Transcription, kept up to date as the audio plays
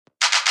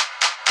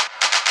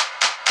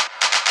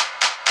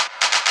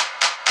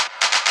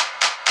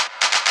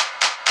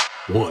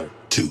One,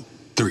 two,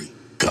 three,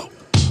 go.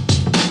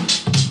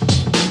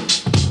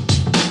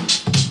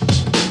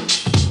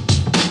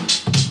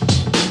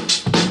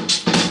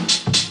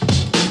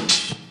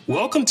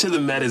 Welcome to the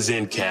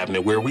MetaZen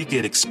Cabinet, where we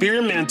get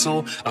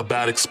experimental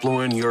about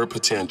exploring your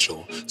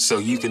potential so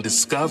you can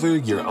discover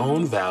your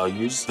own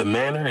values, the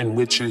manner in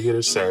which you're here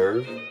to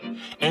serve,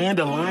 and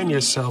align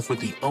yourself with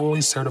the only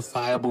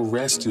certifiable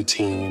rescue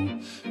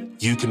team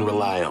you can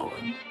rely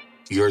on,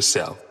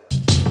 yourself.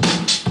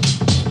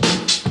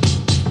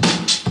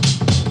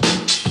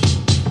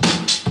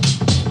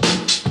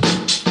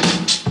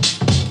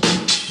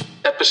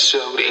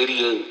 Episode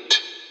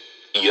 88,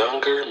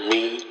 Younger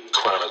Me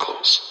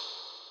Chronicles.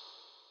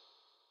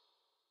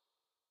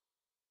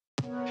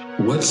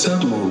 What's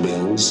up,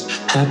 Moonbeams?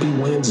 Happy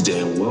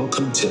Wednesday and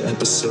welcome to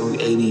episode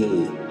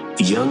 88,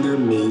 Younger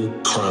Me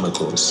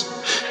Chronicles.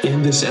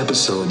 In this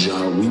episode,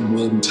 y'all, we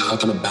will be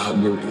talking about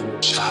your inner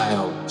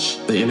child,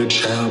 the inner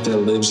child that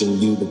lives in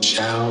you, the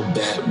child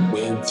that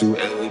went through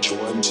age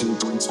 1, 2,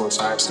 3, 4,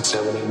 5, 6,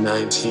 7, 8,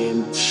 9,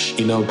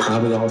 10,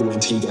 probably all the way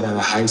until you get out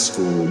of high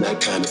school, that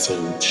kind of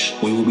thing.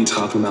 We will be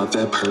talking about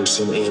that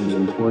person and the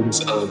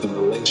importance of the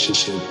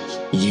relationship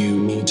you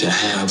need to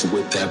have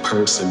with that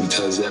person,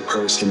 because that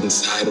person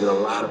decided a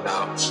lot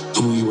about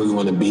who you were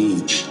going to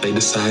be. They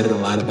decided a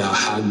lot about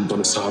how you're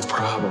going to solve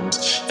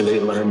problems, and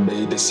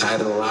they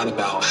decided a lot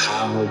about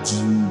how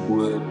you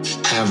would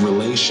have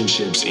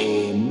relationships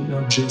and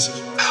just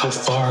how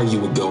far you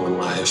would go in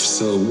life.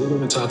 So we're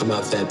going to talk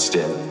about that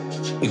today.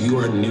 If you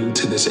are new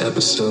to this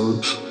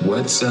episode,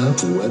 what's up,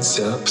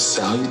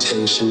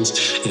 salutations,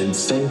 and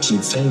thank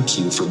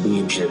you for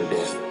being here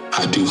today.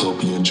 I do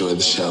hope you enjoy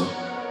the show.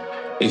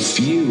 If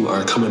you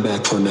are coming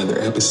back for another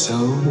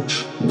episode,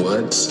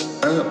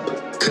 what's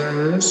up,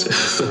 cuz?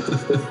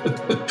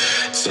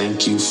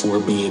 Thank you for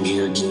being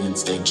here again.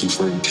 Thank you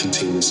for your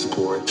continued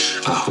support.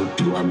 I hope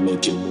you are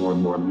making more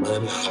and more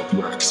money. I hope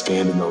you are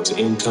expanding those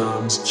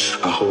incomes.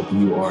 I hope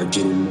you are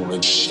getting more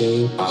in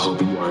shape. I hope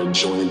you are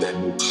enjoying that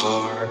new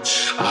car.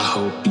 I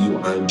hope you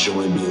are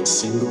enjoying being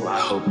single. I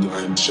hope you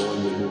are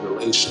enjoying your new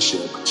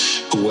relationship.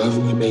 Whoever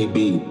you may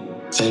be,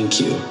 thank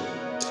you.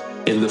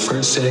 In the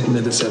first segment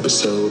of this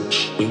episode,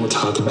 we will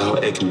talk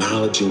about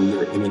acknowledging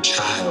your inner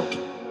child.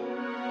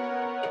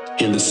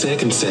 In the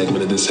second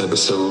segment of this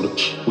episode,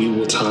 we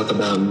will talk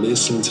about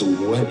listening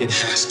to what it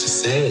has to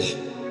say.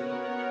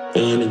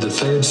 And in the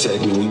third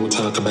segment, we will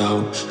talk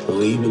about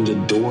leaving the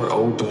door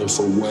open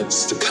for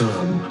what's to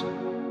come.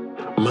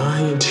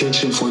 My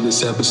intention for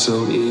this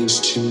episode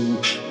is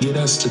to get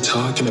us to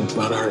talking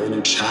about our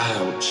inner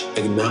child,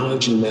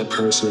 acknowledging that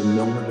person and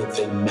knowing that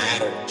they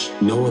matter,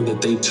 knowing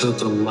that they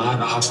took a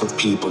lot off of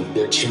people.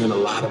 They're carrying a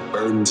lot of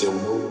burdens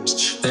and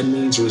wounds that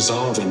needs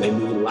resolving. They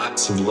need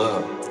lots of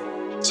love.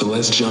 So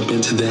let's jump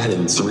into that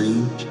in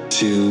 3,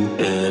 2,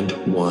 and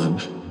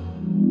 1.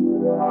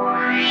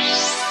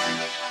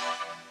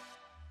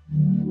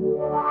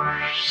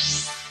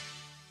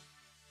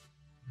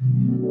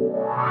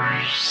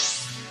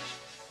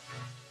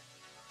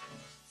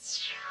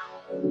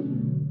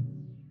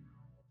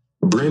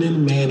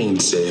 Brennan Manning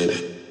said,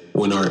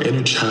 "When our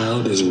inner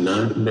child is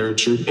not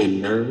nurtured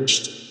and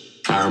nourished,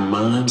 our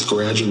minds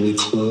gradually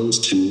close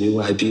to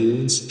new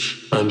ideas,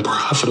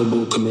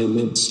 unprofitable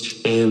commitments,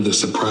 and the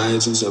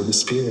surprises of the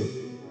spirit."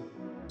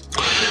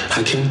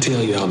 I can't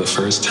tell y'all the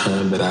first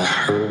time that I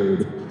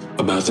heard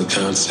about the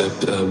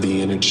concept of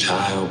the inner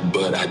child,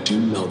 but I do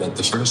know that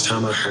the first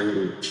time I heard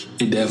it,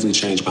 it definitely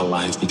changed my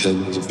life, because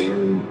it was a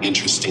very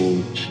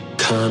interesting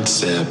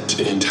concept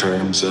in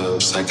terms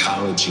of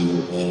psychology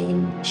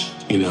and,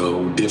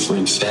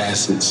 different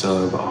facets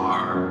of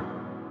our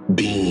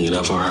being,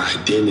 of our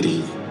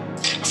identity.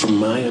 From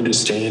my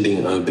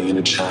understanding of the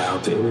inner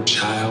child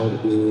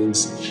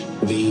is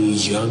the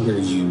younger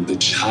you, the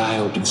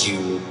child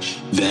you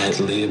that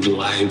lived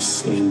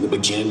life in the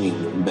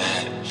beginning,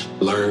 that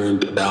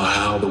learned about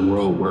how the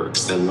world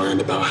works, that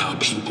learned about how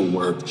people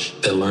work,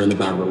 that learned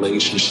about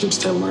relationships,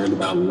 that learned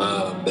about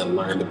love,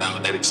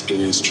 that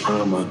experienced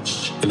trauma,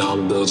 and all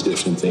of those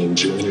different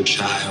things. Your inner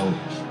child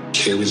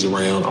carries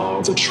around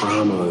all the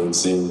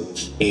traumas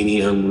and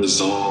any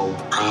unresolved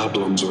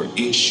problems or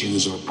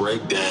issues or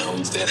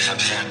breakdowns that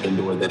have happened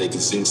or that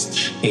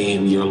exist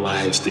in your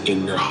life,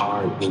 in your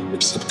heart, in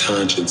your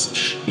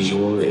subconscious.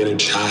 Your inner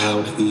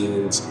child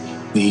is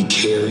the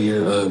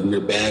carrier of your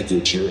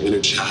baggage. Your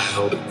inner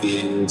child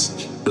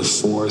is the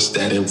force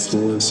that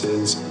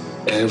influences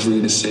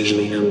every decision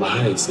in your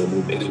life,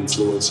 and it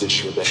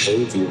influences your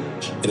behavior.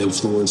 It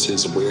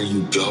influences where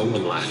you go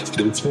in life. It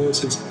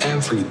influences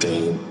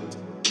everything.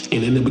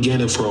 And in the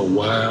beginning, for a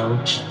while,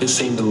 it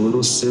seemed a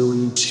little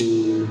silly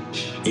to,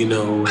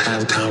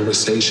 have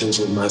conversations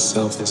with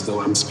myself as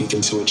though I'm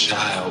speaking to a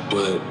child.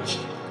 But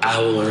I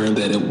learned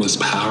that it was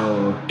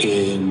power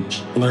in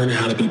learning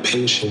how to be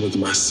patient with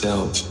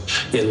myself,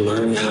 and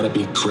learning how to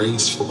be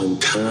graceful and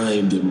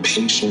kind and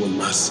patient with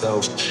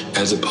myself,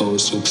 as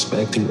opposed to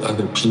expecting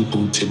other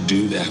people to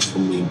do that for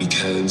me.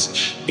 Because,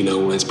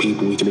 as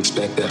people, we can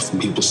expect that from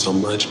people so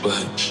much,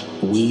 but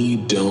we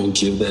don't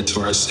give that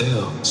to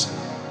ourselves.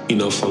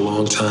 For a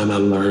long time, I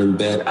learned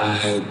that I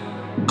had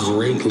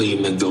greatly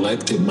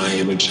neglected my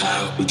inner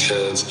child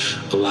because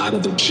a lot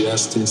of the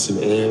justice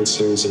and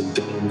answers and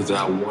things that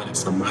I wanted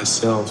for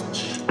myself,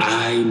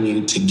 I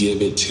needed to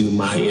give it to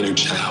my inner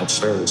child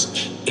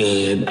first.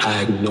 And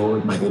I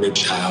ignored my inner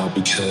child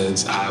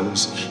because I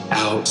was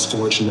out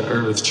scorching the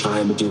earth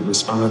trying to get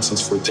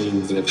responses for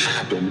things that have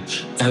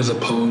happened, as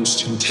opposed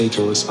to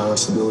taking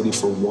responsibility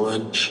for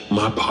one,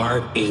 my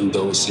part in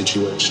those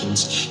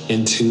situations,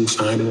 and two,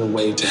 finding a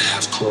way to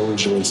have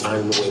closure and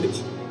finding a way to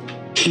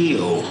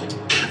heal.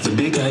 The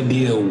big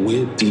idea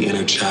with the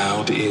inner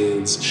child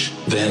is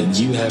that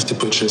you have to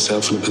put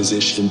yourself in a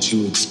position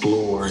to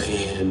explore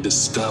and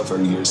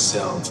discover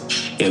yourself.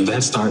 And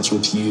that starts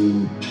with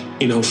you,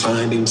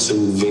 finding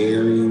some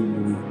very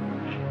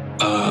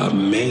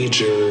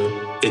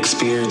major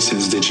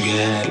experiences that you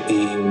had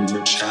in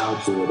your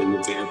childhood, in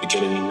the very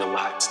beginning of your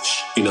life.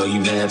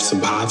 You've had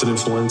some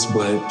positive ones,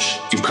 but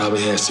you've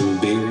probably had some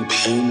very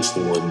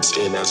painful ones.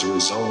 And as a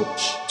result,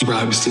 you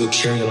probably still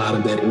carry a lot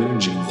of that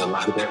energy, a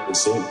lot of that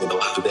resentment, a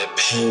lot of that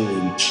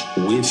pain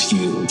with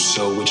you.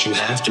 So what you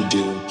have to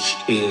do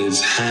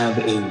is have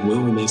a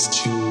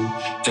willingness to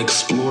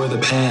explore the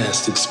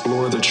past,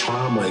 explore the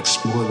trauma,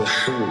 explore the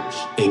hurt,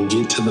 and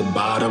get to the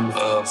bottom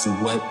of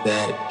what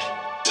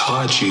that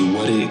taught you,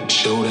 what it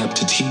showed up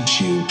to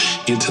teach you,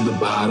 get to the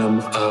bottom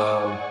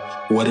of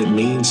what it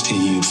means to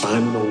you,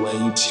 finding a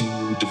way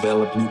to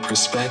develop new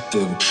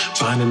perspective,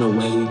 finding a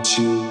way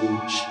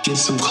to get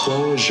some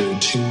closure,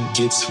 to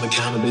get some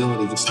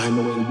accountability, to find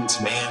a way to get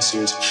some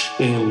answers,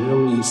 and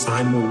really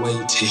find a way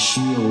to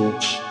heal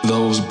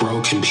those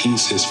broken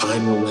pieces,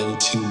 find a way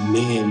to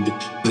mend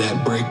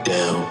that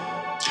breakdown.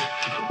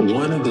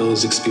 One of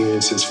those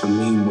experiences for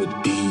me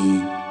would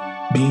be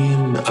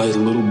being a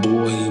little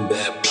boy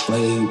that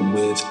played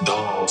with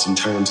dolls in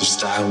terms of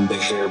styling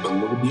their hair, but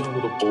being a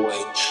little boy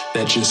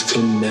that just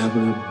could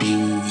never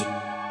be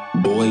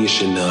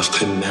boyish enough,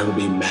 could never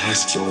be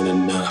masculine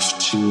enough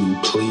to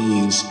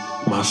please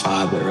my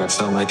father. I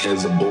felt like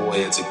as a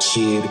boy, as a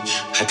kid,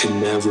 I could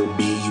never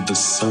be the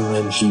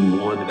son he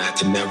wanted. I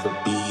could never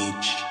be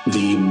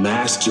the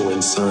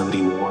masculine son that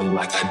he wanted.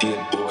 Like, I did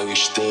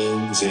boyish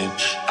things and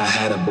I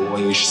had a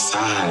boyish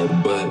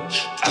side, but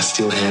I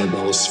still had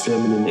those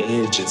feminine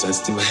edges. I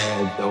still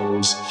had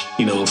those,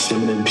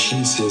 feminine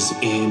pieces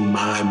in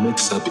my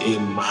mix-up,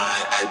 in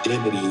my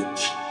identity.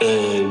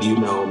 And,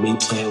 me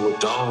playing with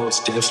dolls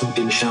definitely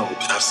didn't help.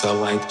 And I felt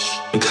like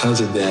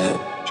because of that,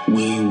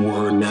 we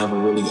were never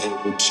really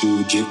able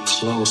to get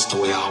close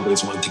the way I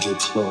always wanted to get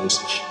close.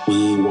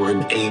 We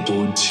weren't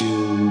able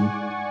to,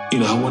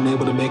 I wasn't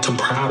able to make him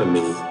proud of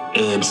me.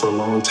 And for a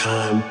long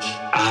time,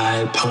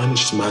 I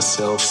punished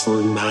myself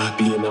for not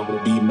being able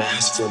to be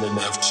masculine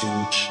enough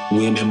to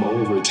win him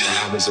over, to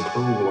have his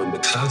approval. And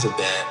because of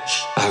that,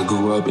 I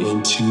grew up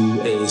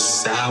into a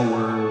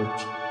sour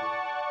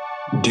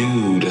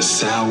dude, a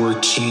sour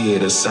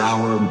kid, a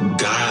sour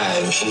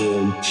guy,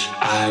 and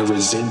I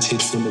resented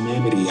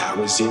femininity. I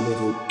resented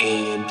it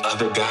in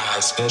other guys,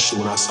 especially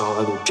when I saw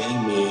other gay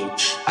men.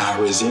 I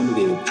resented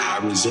it. I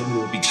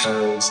resented it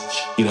because,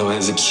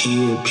 as a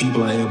kid,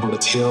 people are able to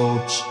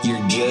tell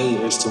you're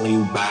gay instantly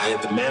by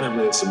the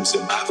mannerisms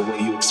and by the way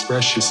you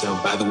express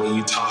yourself, by the way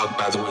you talk,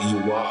 by the way you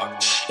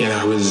walk. And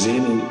I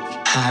resented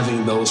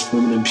having those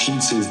feminine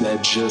pieces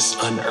that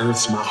just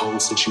unearthed my whole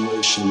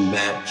situation,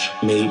 that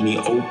made me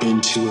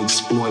open to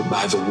exploit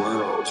by the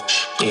world.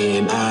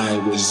 And I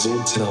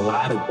resented a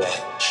lot of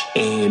that.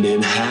 And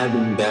in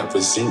having that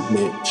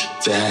resentment,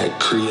 that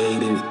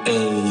created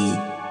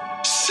a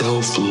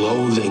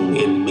self-loathing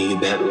in me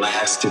that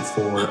lasted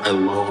for a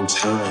long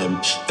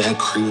time, that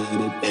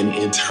created an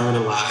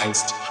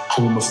internalized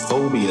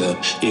homophobia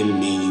in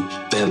me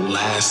that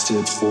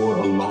lasted for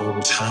a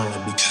long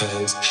time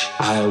because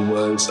I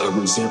was a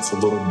resentful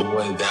little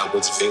boy that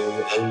was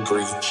very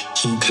angry.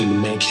 He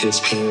couldn't make his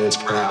parents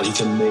proud. He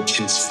couldn't make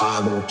his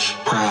father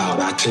proud.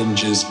 I couldn't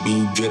just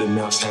be good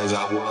enough as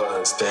I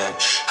was,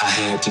 that I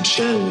had to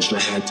change, and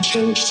I had to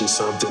change to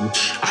something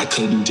I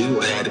couldn't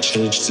do. I had to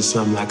change to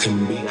something I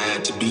couldn't be. I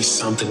had to be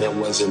something that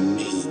wasn't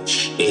me.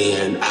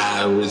 And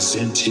I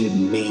resented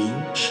me.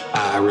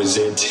 I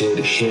resented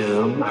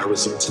him. I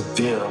resented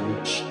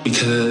them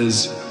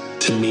because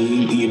to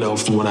me,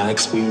 from what I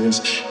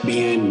experienced,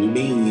 being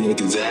me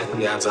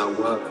exactly as I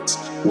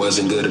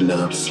wasn't good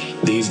enough.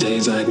 These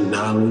days I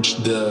acknowledge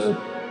the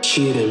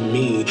kid in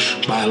me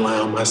by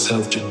allowing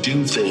myself to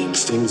do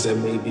things that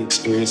may be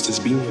experienced as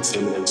being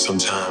feminine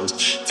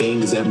sometimes,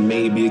 things that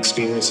may be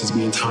experienced as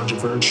being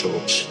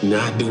controversial,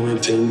 not doing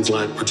things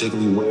like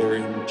particularly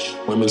wearing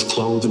women's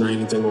clothing or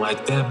anything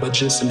like that, but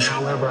just in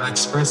however I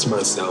express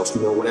myself,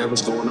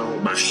 whatever's going on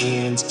with my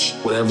hands,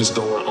 whatever's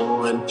going on,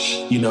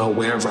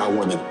 wherever I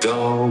want to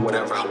go,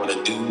 whatever I want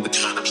to do, the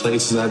kind of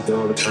places I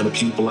go, the kind of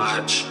people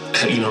I,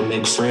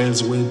 make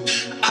friends with.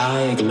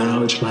 I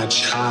acknowledge my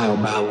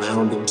child by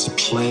allowing them to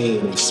play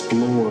and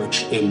explore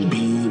and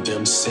be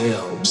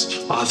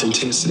themselves.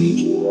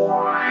 Authenticity.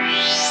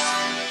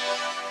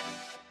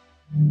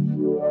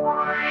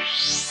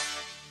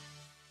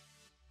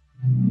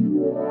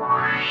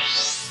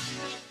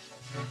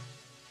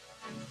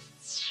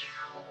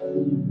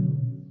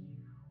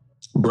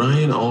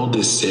 Brian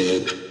Aldiss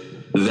said,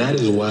 "That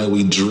is why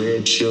we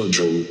dread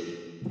children.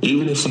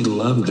 Even if we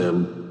love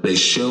them, they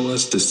show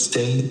us the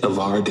state of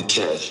our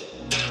decay."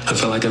 I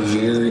feel like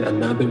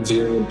another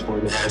very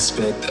important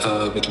aspect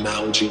of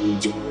acknowledging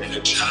your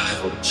inner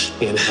child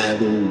and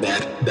having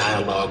that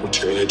dialogue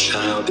with your inner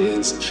child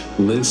is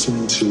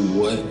listening to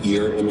what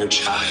your inner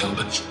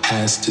child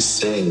has to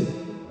say.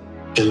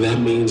 And that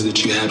means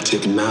that you have to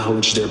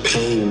acknowledge their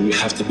pain. You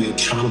have to be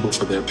accountable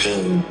for their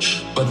pain.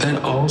 But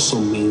that also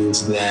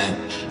means that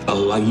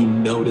you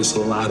notice a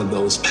lot of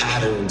those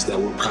patterns that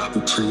were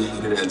probably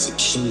created as a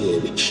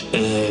kid.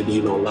 And,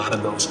 a lot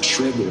of those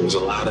triggers, a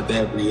lot of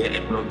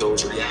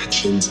those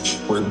reactions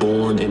were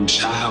born in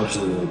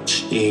childhood.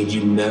 And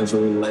you never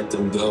let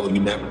them go. You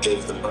never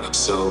gave them up.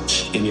 So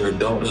in your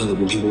adulthood,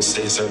 when people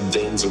say certain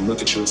things or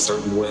look at you a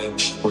certain way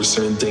or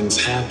certain things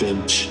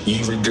happen, you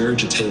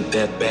regurgitate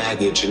that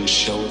baggage and it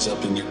shows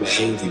up in your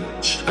behavior.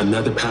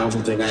 Another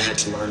powerful thing I had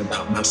to learn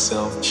about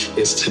myself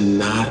is to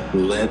not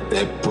let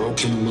that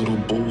broken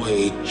little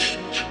boy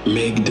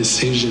make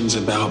decisions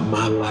about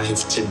my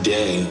life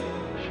today.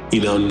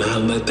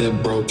 Not let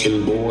that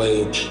broken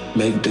boy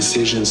make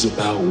decisions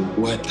about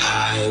what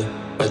I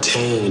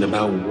attain,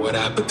 about what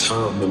I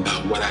become,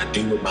 about what I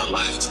do with my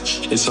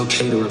life. It's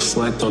okay to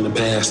reflect on the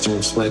past and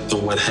reflect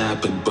on what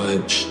happened, but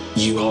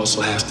you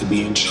also have to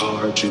be in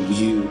charge of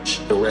you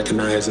and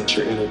recognize that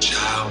your inner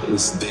child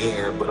is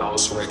there, but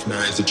also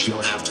recognize that you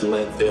don't have to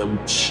let them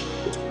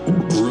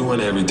ruin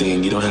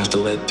everything. You don't have to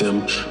let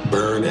them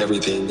burn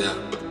everything up.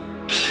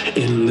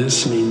 In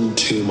listening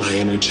to my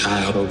inner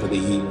child over the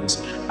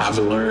years, I've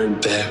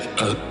learned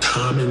that a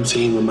common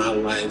theme in my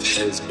life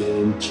has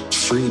been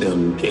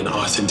freedom and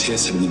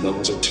authenticity.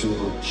 Those are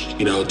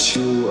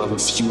two of a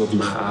few of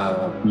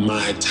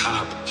my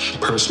top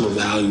personal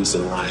values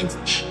in life.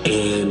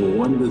 And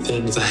one of the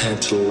things I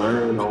had to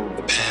learn over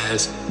the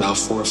past about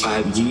 4 or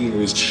 5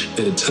 years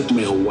that it took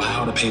me a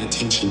while to pay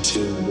attention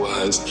to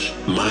was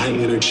my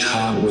inner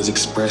child was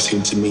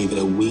expressing to me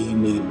that we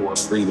need more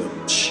freedom.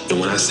 And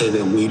when I say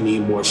that we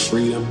need more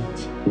freedom,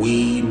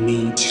 we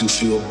need to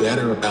feel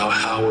better about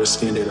how we're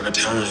spending our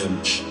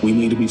time. We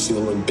need to be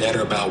feeling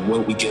better about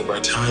what we give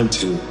our time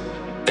to.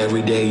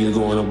 Every day you're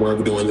going to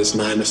work doing this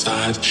 9 to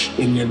 5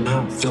 and you're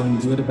not feeling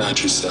good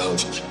about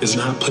yourself. It's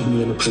not putting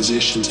you in a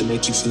position to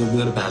make you feel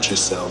good about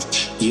yourself.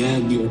 Yeah,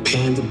 you're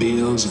paying the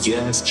bills.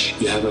 Yes,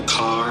 you have a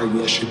car.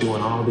 Yes, you're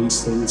doing all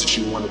these things that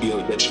you want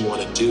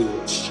to do.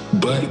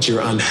 But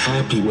you're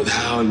unhappy with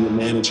how you're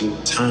managing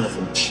your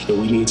time.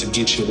 And we need to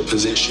get you in a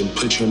position,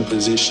 put you in a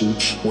position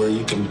where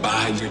you can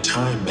buy your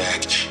time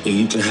back and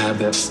you can have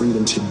that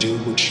freedom to do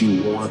what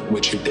you want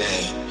with your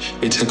day.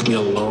 It took me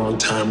a long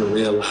time to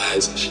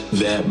realize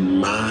that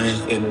my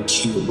inner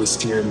kid was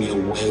steering me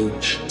away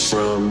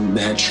from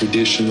that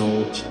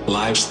traditional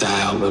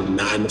lifestyle of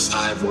 9 to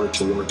 5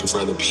 working for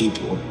other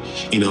people.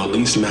 At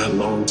least not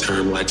long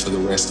term, like for the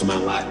rest of my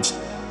life.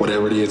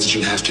 Whatever it is that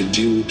you have to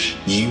do,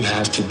 you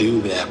have to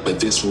do that. But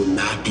this will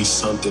not be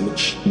something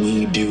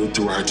we do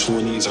through our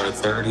 20s, our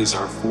 30s,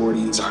 our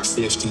 40s, our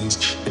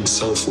 50s, and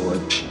so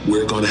forth.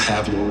 We're going to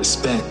have more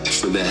respect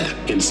for that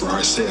and for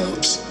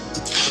ourselves.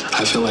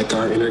 I feel like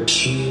our inner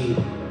kid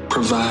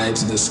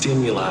provides the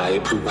stimuli,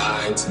 it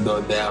provides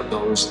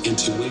those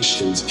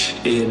intuitions,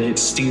 and it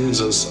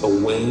steers us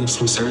away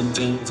from certain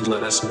things and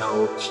let us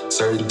know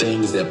certain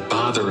things that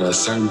bother us,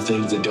 certain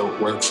things that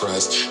don't work for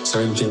us,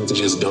 certain things that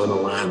just don't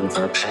align with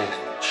our path.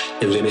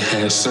 And then it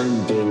has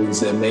certain things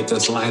that make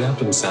us light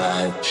up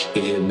inside,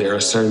 and there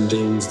are certain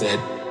things that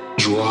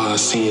draw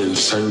us in,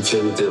 certain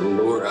things that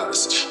lure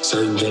us,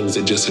 certain things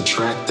that just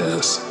attract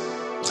us.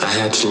 I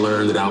had to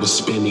learn that I was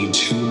spending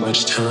too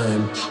much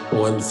time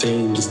on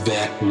things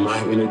that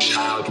my inner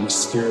child was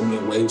steering me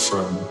away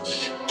from.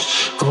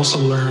 I also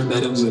learned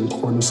that it was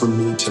important for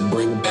me to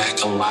bring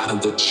back a lot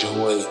of the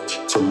joy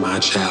from my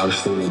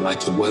childhood.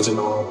 Like, it wasn't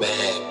all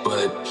bad,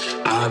 but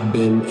I've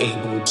been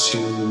able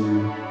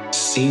to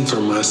see for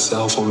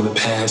myself over the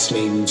past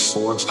maybe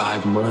 4 or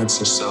 5 months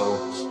or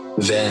so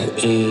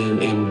that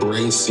in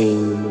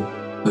embracing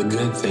the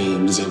good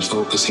things and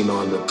focusing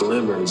on the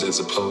glimmers as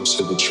opposed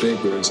to the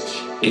triggers,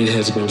 it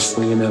has been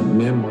freeing up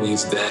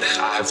memories that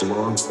I've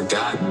long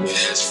forgotten. It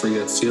has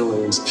freed up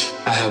feelings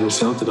I haven't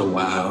felt in a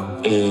while.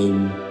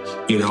 And,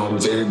 I'm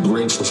very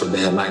grateful for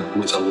that. Like,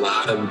 with a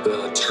lot of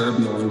the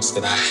turbulence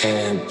that I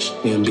had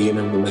in being in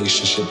a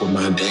relationship with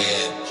my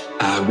dad,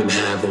 I've been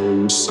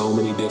having so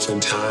many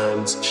different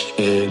times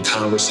and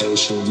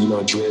conversations,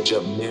 dredge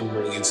up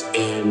memories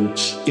and,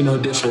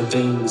 different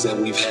things that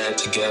we've had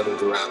together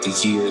throughout the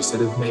years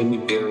that have made me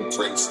very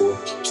grateful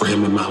for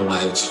him in my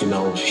life.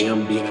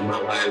 Him being in my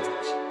life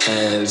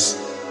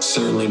has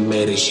certainly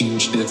made a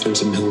huge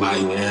difference in who I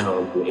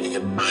am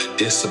and my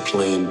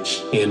discipline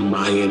and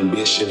my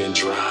ambition and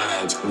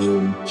drive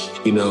and,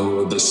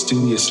 the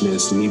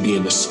studiousness, me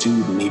being a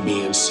student, me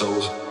being so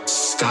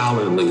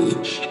scholarly,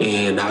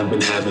 and I've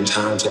been having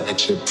time to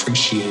actually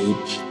appreciate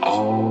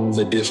all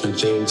the different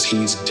things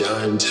he's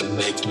done to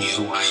make me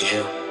who I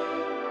am.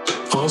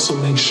 Also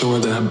make sure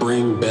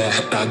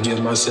that I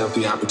give myself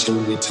the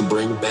opportunity to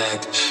bring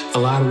back a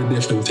lot of the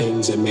different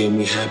things that made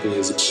me happy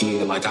as a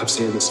kid. Like I've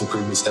said this in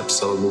previous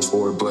episodes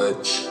before, but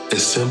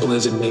as simple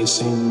as it may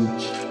seem,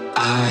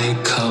 I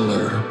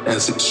color.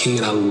 As a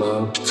kid, I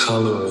loved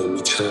coloring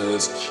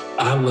because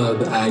I love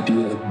the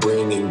idea of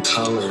bringing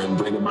color and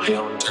bringing my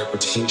own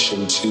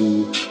interpretation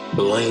to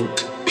blank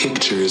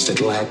pictures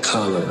that lack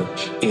color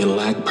and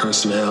lack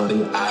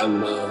personality. I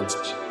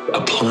love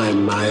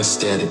applying my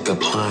aesthetic,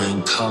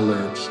 applying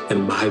color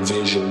and my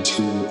vision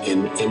to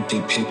an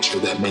empty picture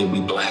that may be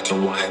black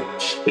and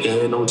white.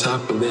 And on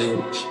top of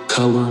that,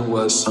 coloring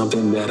was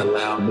something that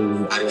allowed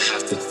me, I didn't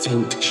have to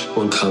think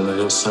on color.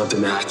 It was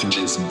something that I can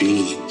just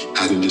be.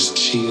 I can just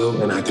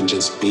chill and I can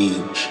just be.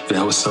 And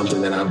that was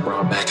something that I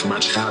brought back in my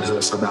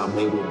childhood for about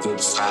maybe a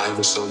good 5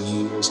 or so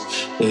years.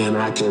 And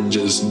I can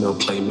just,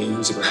 play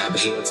music or have the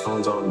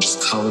headphones on and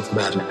just color for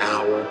about an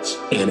hour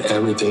and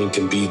everything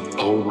can be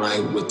all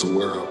right with the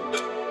world.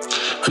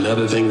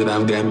 Another thing that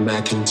I've gotten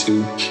back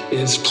into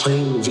is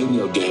playing the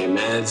video game.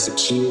 As a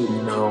kid,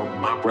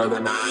 my brother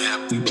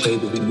and we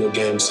played the video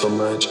game so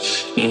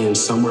much, and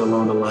somewhere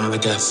along the line I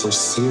got so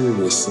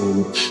serious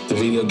and the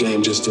video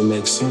game just didn't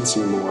make sense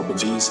anymore. But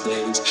these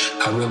days,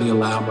 I really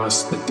allow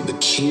the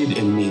kid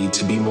in me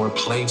to be more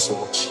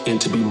playful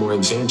and to be more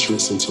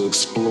adventurous and to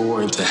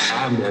explore and to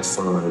have that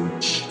fun.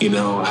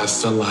 I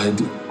feel like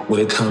when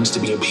it comes to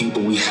being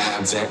people, we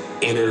have that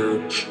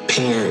inner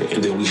parent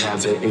and then we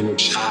have that inner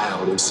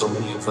child. And so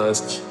many of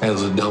us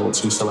as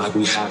adults, we feel like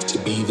we have to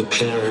be the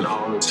parent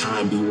all the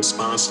time, be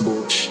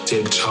responsible,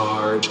 take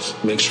charge,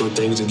 make sure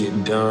things are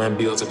getting done,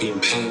 bills are being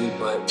paid.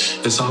 But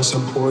it's also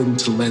important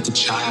to let the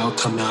child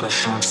come out and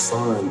have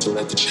fun, to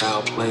let the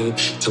child play,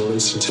 to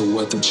listen to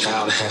what the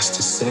child has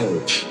to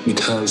say,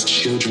 because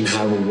children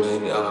have a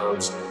way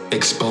of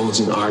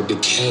exposing our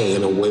decay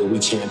in a way we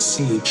can't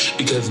see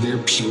because they're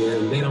pure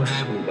and they don't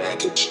have any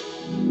baggage.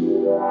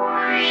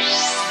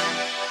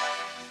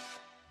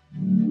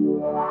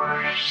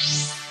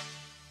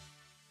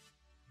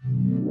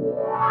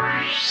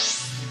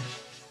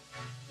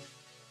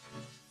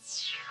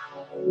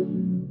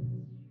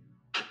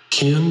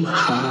 Kim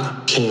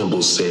Ha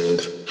Campbell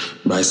said,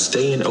 "By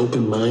staying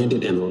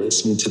open-minded and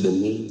listening to the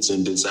needs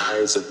and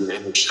desires of your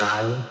inner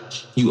child,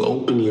 you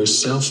open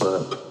yourself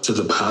up to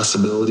the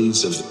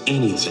possibilities of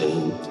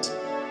anything."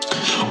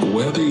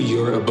 Whether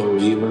you're a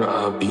believer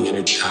of the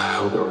inner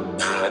child or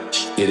not,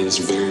 it is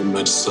very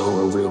much so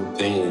a real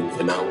thing.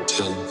 And I will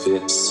tell you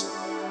this,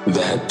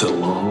 that the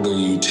longer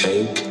you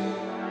take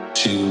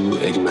to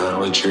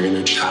acknowledge your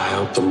inner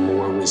child, the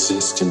more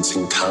resistance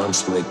and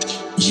conflict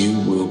you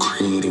will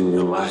create in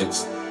your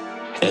life.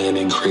 And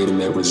in creating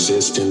that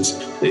resistance,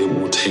 it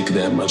will take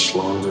that much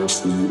longer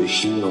for you to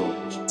heal,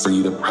 for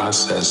you to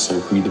process,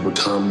 and for you to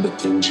become the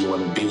things you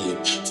want to be,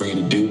 for you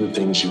to do the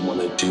things you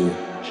want to do.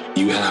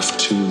 You have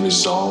to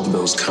resolve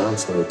those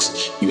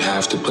conflicts. You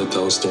have to put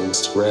those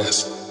things to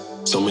rest.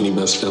 So many of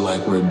us feel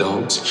like we're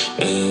adults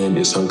and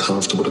it's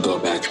uncomfortable to go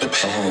back in the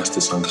past.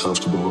 It's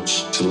uncomfortable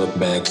to look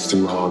back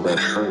through all that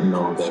hurt and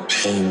all that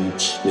pain.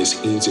 It's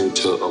easier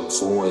to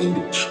avoid,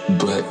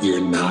 but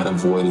you're not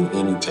avoiding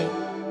anything.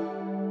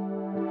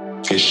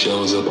 It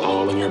shows up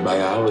all in your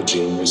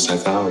biology and your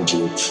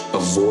psychology.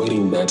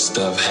 Avoiding that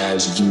stuff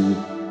has you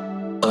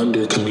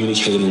under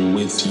communicating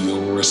with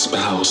your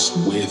spouse,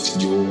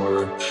 with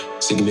your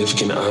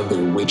significant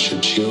other, with your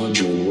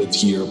children,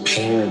 with your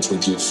parents,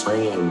 with your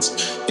friends.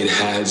 It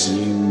has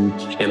you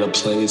in a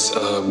place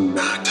of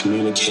not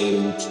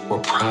communicating or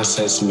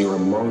processing your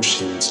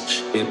emotions.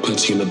 It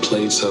puts you in a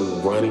place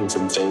of running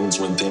from things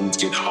when things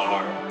get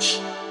hard.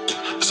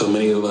 So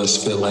many of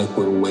us feel like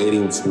we're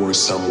waiting for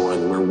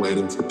someone. We're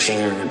waiting for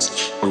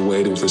parents. We're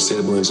waiting for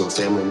siblings or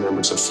family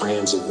members or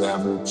friends or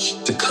whoever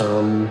to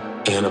come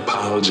and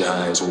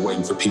apologize. We're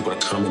waiting for people to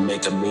come and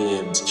make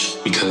amends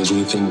because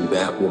we think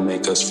that will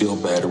make us feel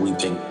better. We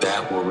think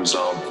that will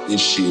resolve the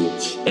issue,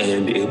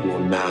 and it will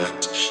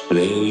not.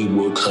 They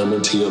will come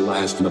into your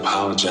life and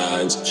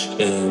apologize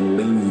and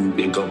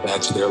leave and go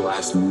back to their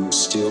life, and you will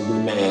still be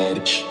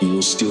mad. You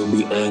will still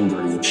be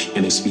angry,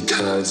 and it's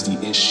because the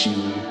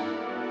issue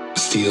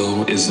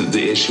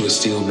is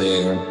still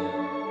there,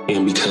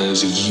 and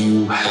because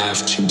you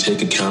have to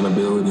take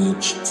accountability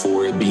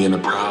for it being a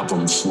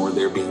problem, for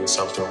there being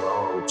something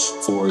wrong,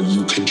 for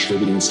you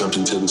contributing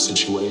something to the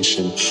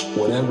situation,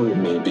 whatever it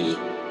may be.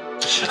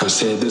 I've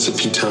said this a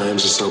few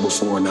times or so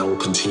before, and I will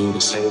continue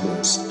to say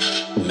this.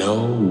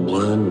 No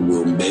one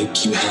will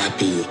make you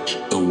happy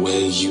the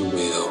way you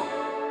will.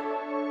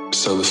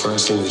 So the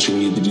first thing that you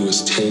need to do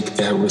is take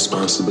that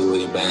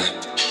responsibility back.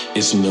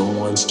 It's no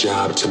one's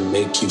job to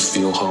make you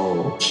feel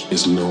whole.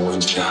 It's no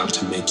one's job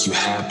to make you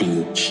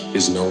happy.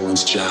 It's no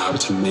one's job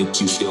to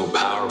make you feel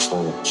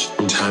powerful.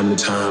 From time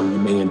to time, you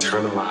may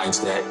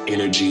internalize that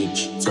energy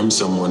from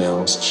someone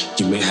else.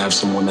 You may have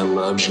someone that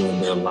loves you in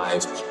their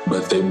life,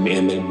 but they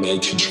may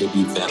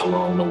contribute that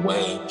along the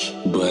way,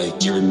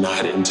 but you're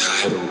not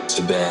entitled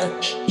to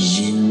that.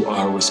 You you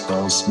are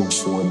responsible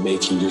for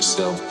making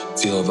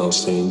yourself feel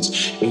those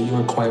things. And you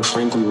are quite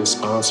frankly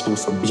responsible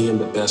for being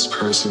the best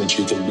person that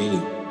you can be.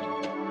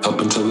 Up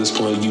until this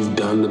point, you've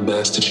done the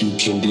best that you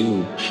can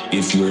do.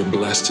 If you're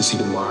blessed to see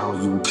tomorrow,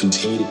 you will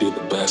continue to do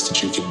the best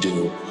that you can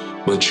do.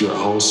 But you're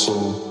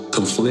also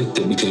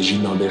conflicted because you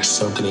know there's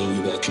something in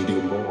you that can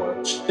do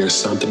more. There's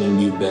something in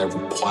you that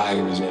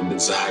requires and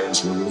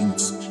desires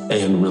relief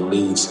and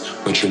release,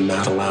 but you're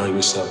not allowing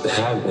yourself to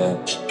have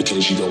that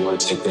because you don't want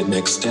to take that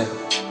next step,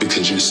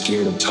 because you're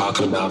scared of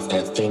talking about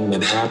that thing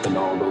that happened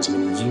all those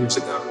many years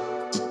ago.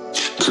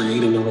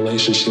 Creating a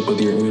relationship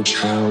with your inner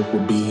child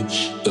will be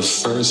the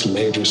first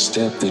major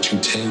step that you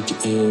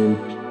take in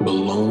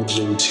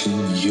belonging to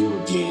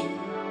you again.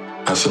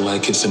 I feel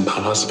like it's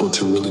impossible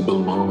to really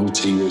belong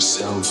to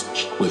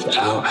yourself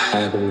without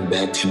having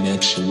that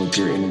connection with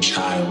your inner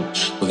child,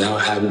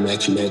 without having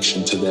that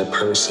connection to that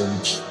person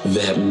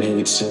that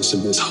made sense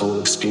of this whole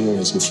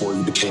experience before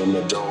you became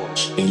an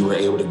adult and you were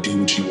able to do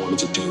what you wanted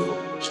to do.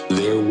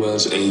 There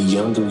was a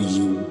younger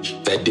you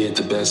that did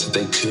the best that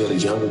they could, a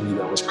younger you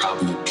that was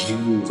probably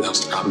abused, that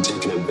was probably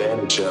taken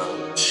advantage of.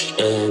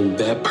 And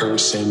that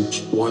person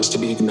wants to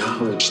be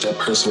acknowledged. That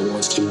person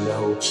wants to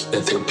know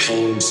that their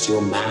pain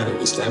still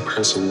matters. That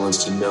person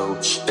wants to know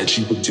that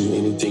you would do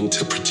anything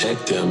to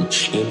protect them,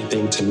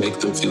 anything to make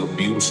them feel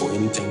beautiful,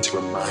 anything to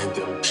remind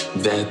them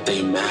that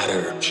they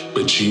matter.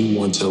 But you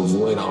want to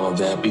avoid all of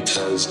that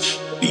because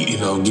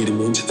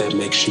getting into that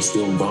makes you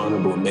feel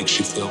vulnerable, it makes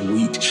you feel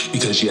weak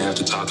because you have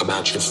to talk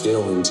about your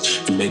feelings.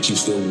 It makes you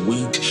feel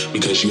weak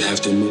because you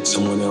have to admit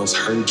someone else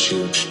hurt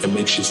you. It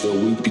makes you feel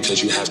weak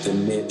because you have to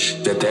admit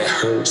that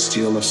hurt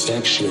still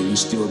affects you and you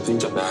still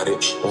think about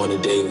it on a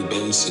daily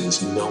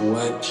basis. You know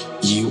what?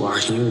 You are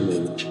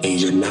human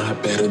and you're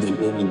not better than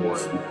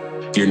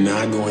anyone. You're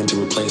not going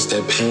to replace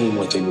that pain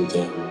with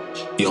anything.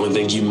 The only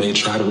thing you may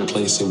try to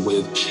replace it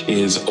with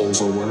is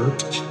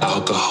overwork,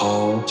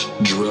 alcohol,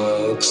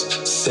 drugs,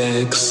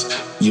 sex,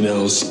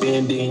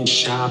 spending,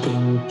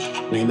 shopping,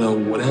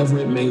 whatever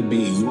it may be.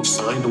 You'll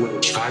find a way to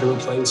try to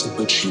replace it,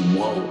 but you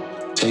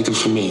won't. Take it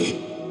from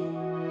me.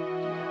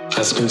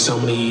 I spent so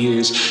many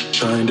years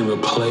trying to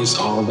replace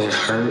all that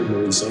hurt and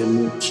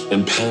resentment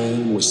and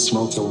pain with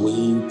smoking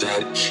weed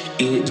that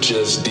it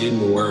just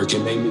didn't work.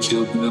 It made me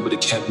feel good, but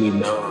it kept me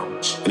numb.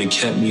 And it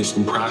kept me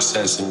from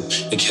processing.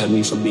 It kept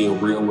me from being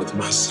real with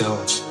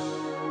myself.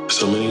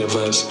 So many of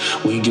us,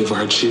 we give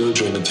our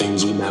children the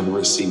things we never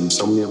received.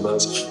 So many of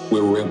us, we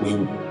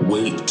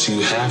wait to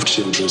have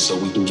children so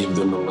we can give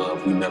them the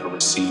love we never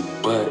received.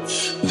 But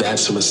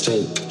that's a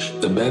mistake.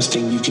 The best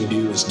thing you can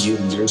do is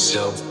give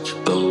yourself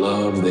the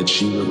love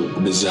that you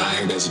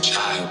desired as a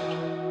child.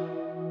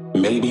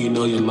 Maybe you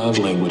know your love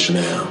language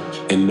now.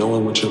 And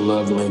knowing what your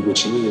love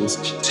language is,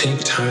 take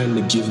time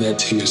to give that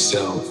to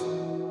yourself.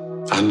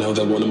 I know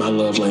that one of my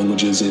love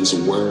languages is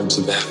words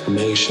of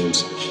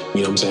affirmations.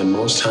 You know what I'm saying?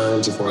 Most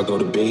times before I go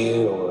to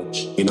bed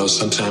or,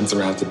 sometime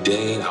throughout the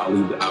day,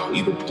 I'll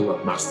either pull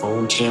up my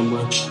phone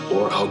camera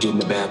or I'll get in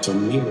the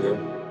bathroom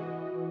mirror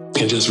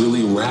and just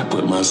really rap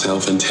with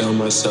myself and tell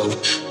myself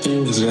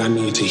things that I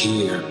need to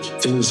hear,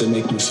 things that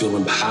make me feel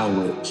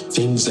empowered,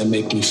 things that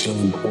make me feel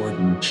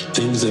important,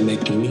 things that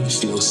make me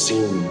feel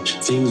seen,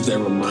 things that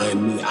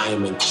remind me I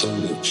am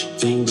included,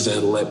 things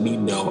that let me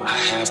know I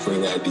have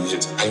great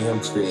ideas, I am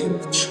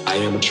creative, I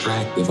am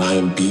attractive, I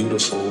am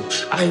beautiful,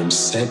 I am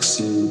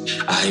sexy,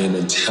 I am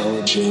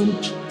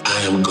intelligent,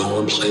 I am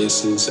going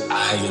places,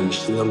 I am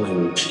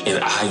healing,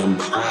 and I am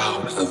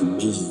proud of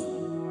me.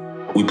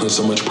 We put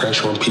so much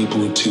pressure on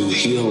people to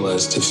heal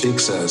us, to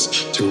fix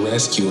us, to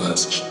rescue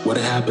us. What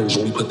happens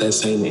when we put that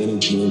same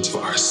energy into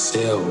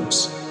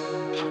ourselves?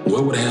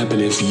 What would happen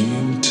if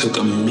you took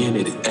a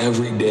minute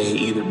every day,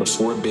 either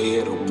before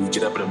bed or when you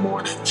get up in the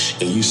morning,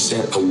 and you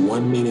set a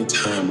 1-minute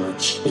timer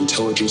and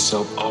told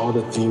yourself all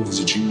the things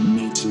that you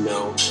need to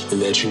know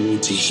and that you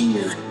need to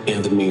hear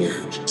in the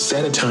mirror?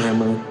 Set a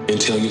timer and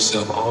tell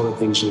yourself all the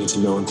things you need to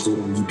know,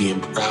 including you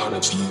being proud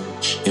of you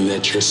and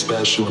that you're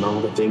special and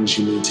all the things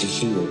you need to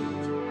hear.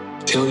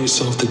 Tell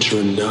yourself that you're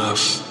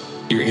enough.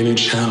 Your inner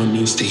child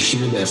needs to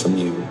hear that from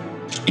you.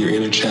 Your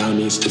inner child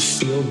needs to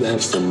feel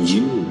that from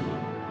you.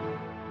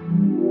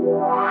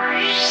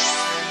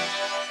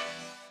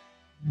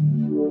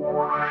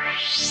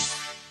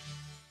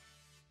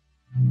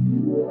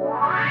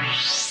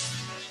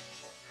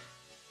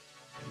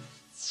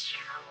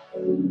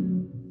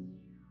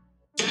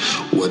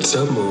 What's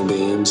up,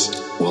 Moonbeams?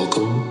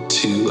 Welcome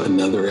to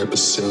another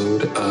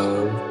episode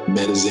of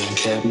Medicine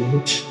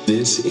Cabinet.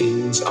 This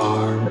is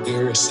our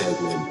air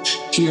segment.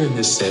 Here in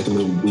this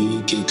segment,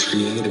 we get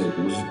creative,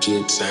 we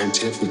get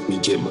scientific, we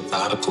get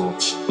methodical,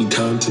 we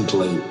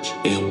contemplate,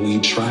 and we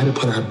try to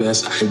put our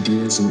best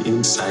ideas and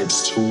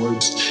insights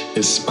towards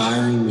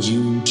inspiring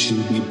you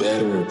to be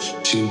better,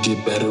 to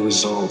get better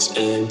results,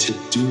 and to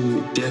do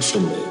it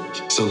differently.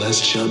 So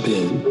let's jump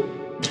in.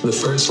 The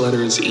first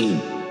letter is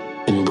E,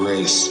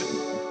 embrace.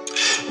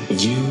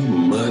 You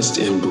must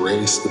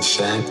embrace the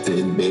fact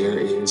that there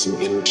is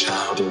an inner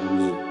child in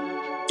you.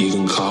 You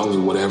can call it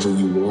whatever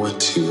you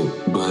want to,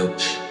 but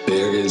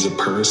there is a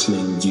person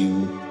in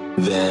you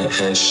that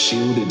has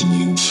shielded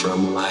you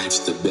from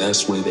life the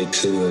best way they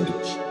could.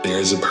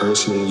 There's a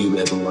person in you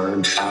that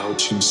learned how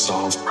to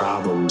solve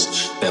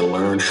problems, that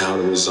learned how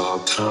to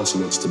resolve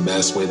conflicts the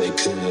best way they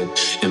could,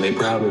 and they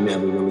probably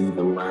never really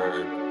even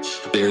learned.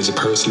 There's a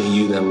person in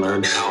you that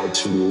learned how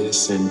to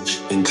listen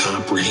and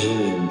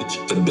comprehend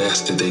the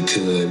best that they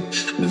could.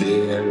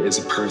 There is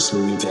a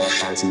person in you that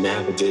has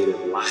navigated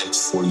life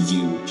for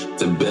you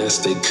the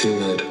best they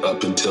could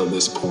up until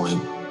this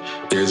point.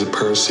 There's a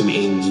person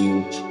in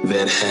you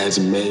that has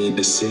made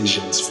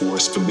decisions for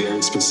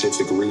very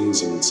specific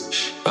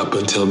reasons up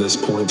until this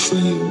point for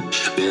you.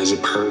 There's a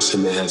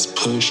person that has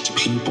pushed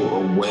people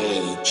away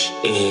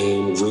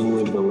and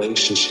ruined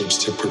relationships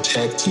to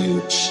protect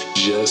you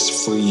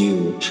just for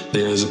you.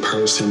 There's a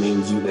person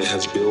in you that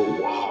has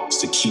built walls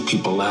to keep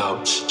people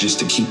out, just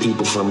to keep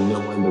people from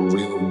knowing the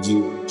real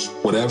you.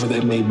 Whatever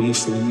that may be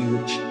for you,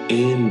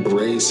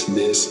 embrace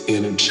this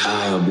inner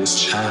child.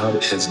 This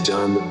child has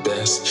done the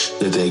best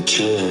that they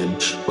can,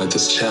 but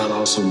this child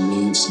also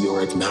needs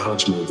your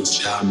acknowledgement. This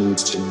child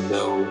needs to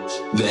know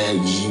that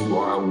you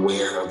are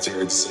aware of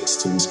their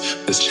existence.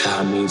 This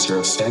child needs your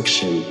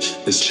affection.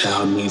 This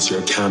child needs your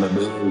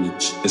accountability.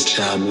 This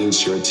child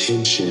needs your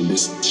attention.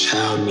 This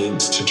child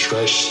needs to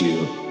trust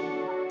you.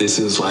 This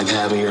is like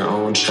having your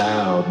own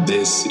child.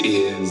 This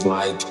is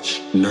like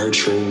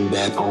nurturing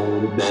that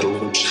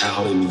little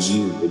child in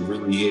you. It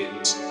really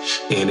is.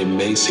 And it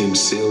may seem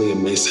silly, it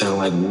may sound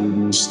like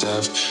woo-woo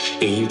stuff,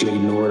 and you can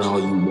ignore it all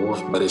you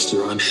want, but if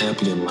you're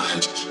unhappy in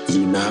life, if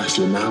you're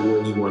not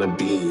where you want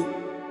to be,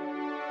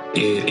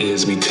 it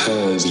is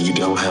because you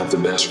don't have the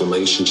best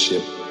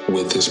relationship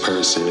with this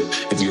person.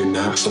 If you're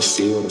not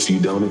fulfilled, if you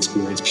don't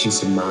experience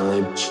peace of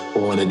mind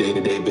on a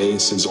day-to-day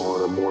basis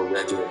or on a more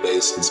regular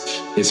basis,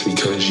 it's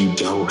because you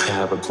don't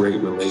have a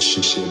great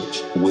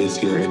relationship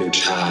with your inner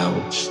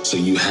child. So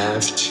you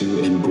have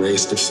to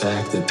embrace the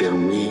fact that they're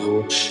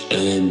real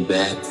and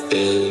that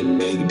they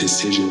make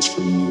decisions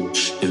for you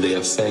and they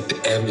affect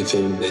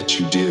everything that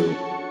you do.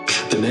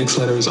 The next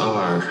letters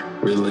are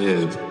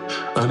relive.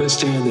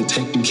 Understand that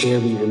taking care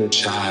of your inner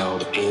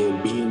child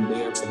and being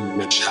there for your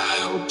inner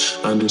child,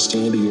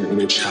 understanding your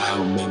inner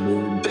child may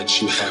mean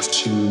that you have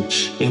to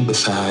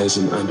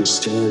empathize and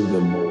understand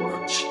them more.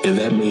 And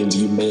that means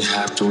you may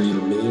have to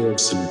relive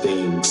some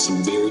things,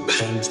 some very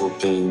painful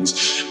things,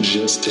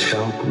 just to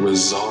help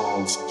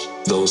resolve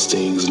those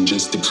things and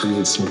just to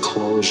create some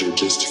closure,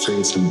 just to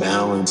create some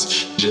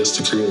balance, just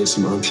to create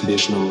some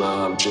unconditional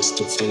love, just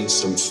to face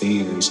some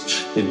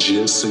fears, and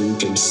just so you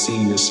can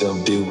see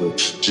yourself do it,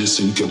 just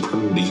so you can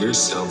prove to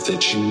yourself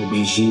that you will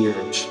be here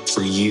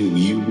for you,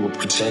 you will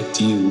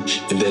protect you,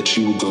 and that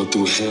you will go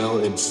through hell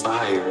and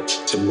fire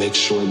to make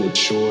sure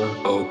that you're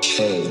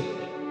okay.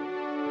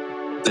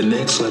 The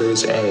next letter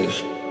is A,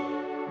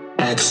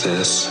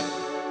 access.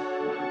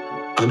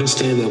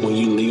 Understand that when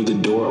you leave the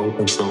door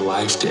open for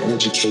life to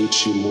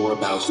educate you more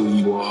about who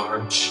you are,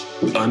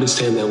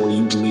 understand that when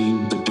you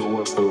leave the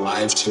door for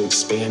life to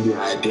expand your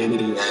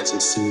identity as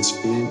it seems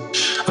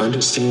fit,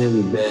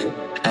 understand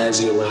that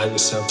as you allow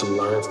yourself to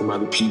learn from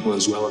other people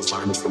as well as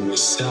learning from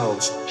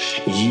yourself,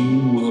 you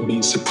will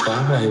be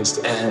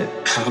surprised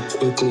at how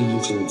quickly you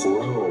can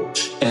grow,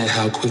 at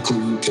how quickly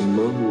you can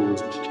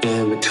move,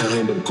 and the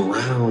kind of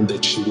ground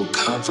that you will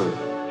cover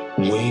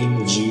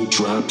when you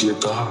drop your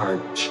guard,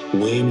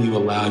 when you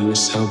allow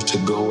yourself to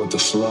go with the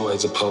flow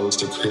as opposed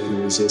to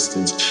creating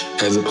resistance,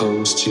 as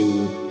opposed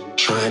to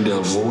trying to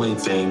avoid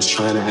things,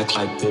 trying to act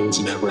like things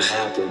never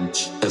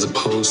happened, as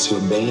opposed to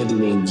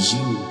abandoning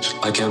you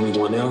like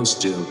everyone else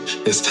do.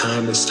 It's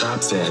time to stop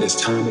that. It's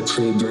time to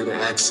create greater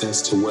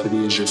access to what it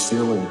is you're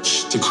feeling,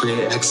 to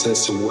create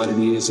access to what it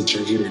is that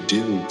you're here to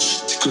do,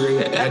 to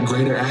create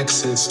greater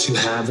access to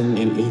having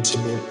an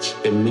intimate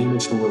and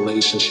meaningful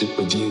relationship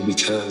with you,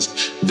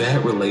 because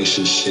that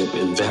relationship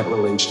and that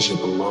relationship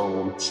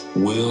alone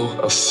will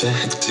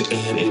affect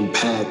and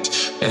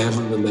impact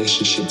every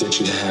relationship that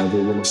you have.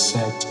 It will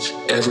affect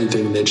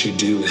everything that you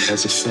do. It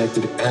has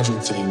affected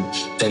everything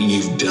that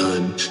you've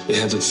done. It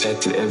has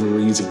affected every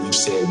reason you've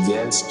said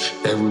yes,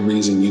 every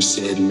reason you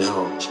said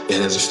no.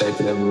 It has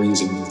affected every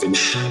reason you've been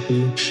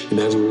happy and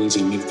every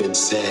reason you've been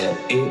sad.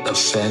 It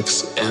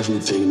affects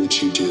everything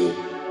that you do.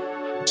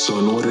 So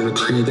in order to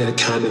create that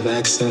kind of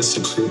access,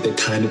 to create that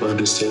kind of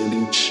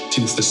understanding,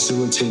 to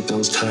facilitate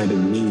those kind of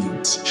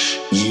needs,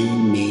 you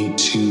need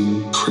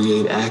to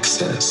create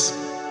access.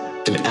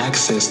 And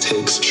access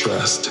takes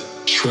trust.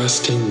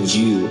 Trusting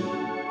you.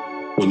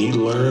 When you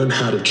learn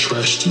how to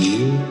trust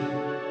you,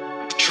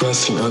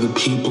 trusting other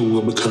people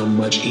will become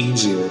much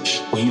easier.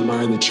 When you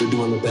learn that you're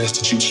doing the best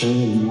that you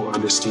can, you will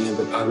understand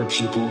that other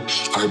people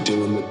are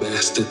doing the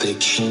best that they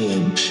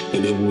can,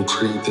 and it will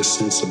create this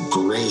sense of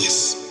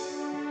grace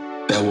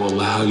that will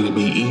allow you to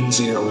be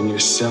easier on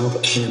yourself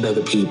and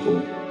other people.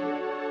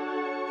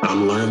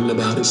 I'm learning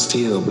about it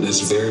still, but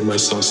it's very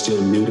much so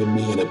still new to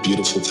me and a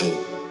beautiful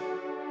thing.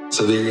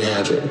 So there you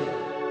have it.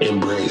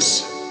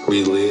 Embrace,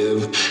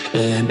 relive,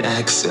 and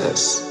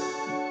access.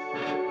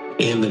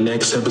 In the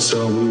next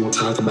episode, we will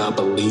talk about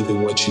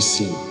believing what you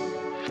see.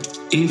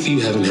 If you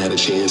haven't had a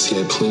chance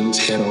yet, please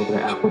head over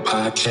to Apple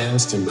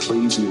Podcasts and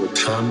please leave a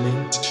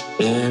comment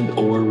and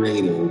or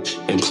rating.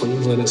 And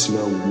please let us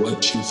know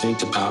what you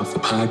think about the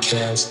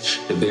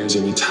podcast. If there's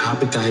any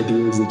topic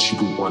ideas that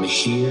you would want to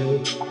hear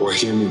or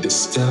hear me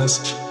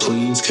discuss,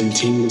 please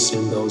continue to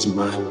send those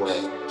my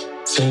way.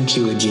 Thank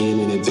you again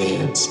in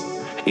advance.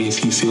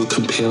 If you feel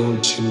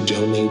compelled to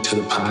donate to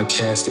the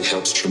podcast, it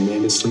helps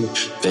tremendously.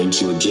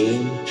 Thank you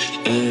again.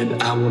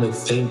 And I want to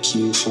thank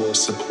you for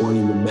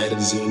supporting the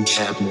Magazine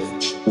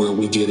Cabinet, where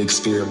we get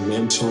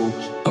experimental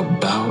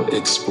about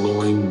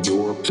exploring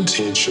your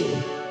potential.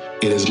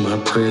 It is my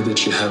prayer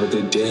that you have a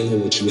good day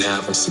and that you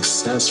have a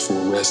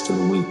successful rest of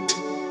the week.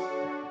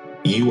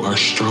 You are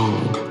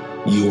strong.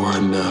 You are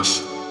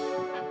enough.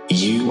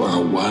 You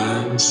are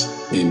wise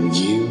and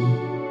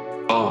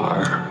you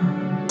are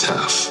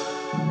tough.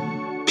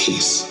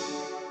 Peace.